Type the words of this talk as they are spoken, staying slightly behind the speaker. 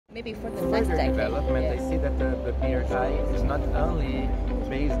Maybe for the Further next decade. development, Yeah. I see that the BRI is not only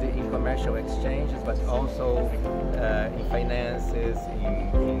based in commercial exchanges, but also in finances,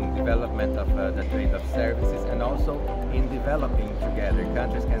 in development of the trade of services, and also in developing together.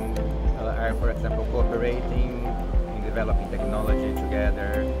 Countries are, for example, cooperating in developing technology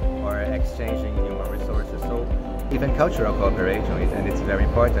together or exchanging human resources. So even cultural cooperation, and it's very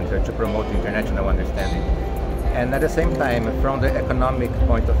important to promote international understanding. And at the same time, from the economic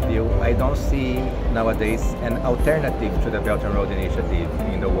point of view, I don't see nowadays an alternative to the Belt and Road Initiative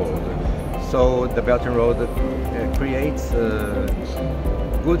in the world. So the Belt and Road creates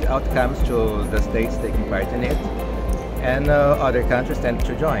good outcomes to the states taking part in it, and other countries tend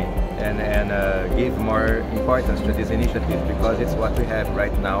to join and give more importance to this initiative, because it's what we have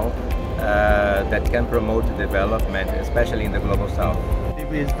right now that can promote development, especially in the Global South.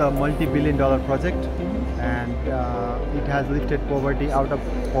 It is the multi-billion-dollar project, and it has lifted poverty out of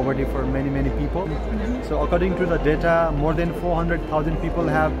poverty for many people. So according to the data, more than 400,000 people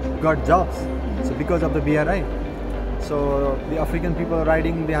have got jobs. So because of the BRI. So the African people are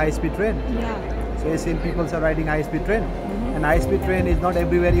riding the high-speed train. Yeah. So Asian people are riding high-speed train. And high-speed train is not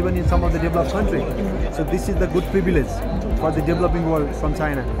everywhere, even in some of the developed countries. So this is the good privilege for the developing world from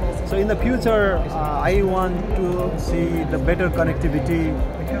China. So in the future, I want to see the better connectivity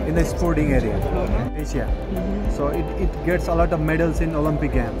in the sporting area, Asia. So it gets a lot of medals in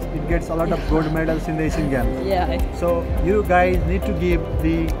Olympic Games. It gets a lot of gold medals in the Asian Games. Yeah. So you guys need to give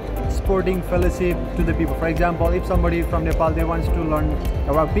the sporting fellowship to the people. For example, if somebody from Nepal wants to learn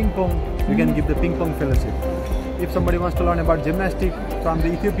about ping pong, you can give the ping pong fellowship. If somebody wants to learn about gymnastics from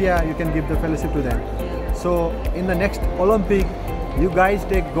the Ethiopia, you can give the fellowship to them. So in the next Olympic, you guys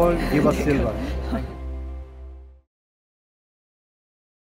take gold, give us silver.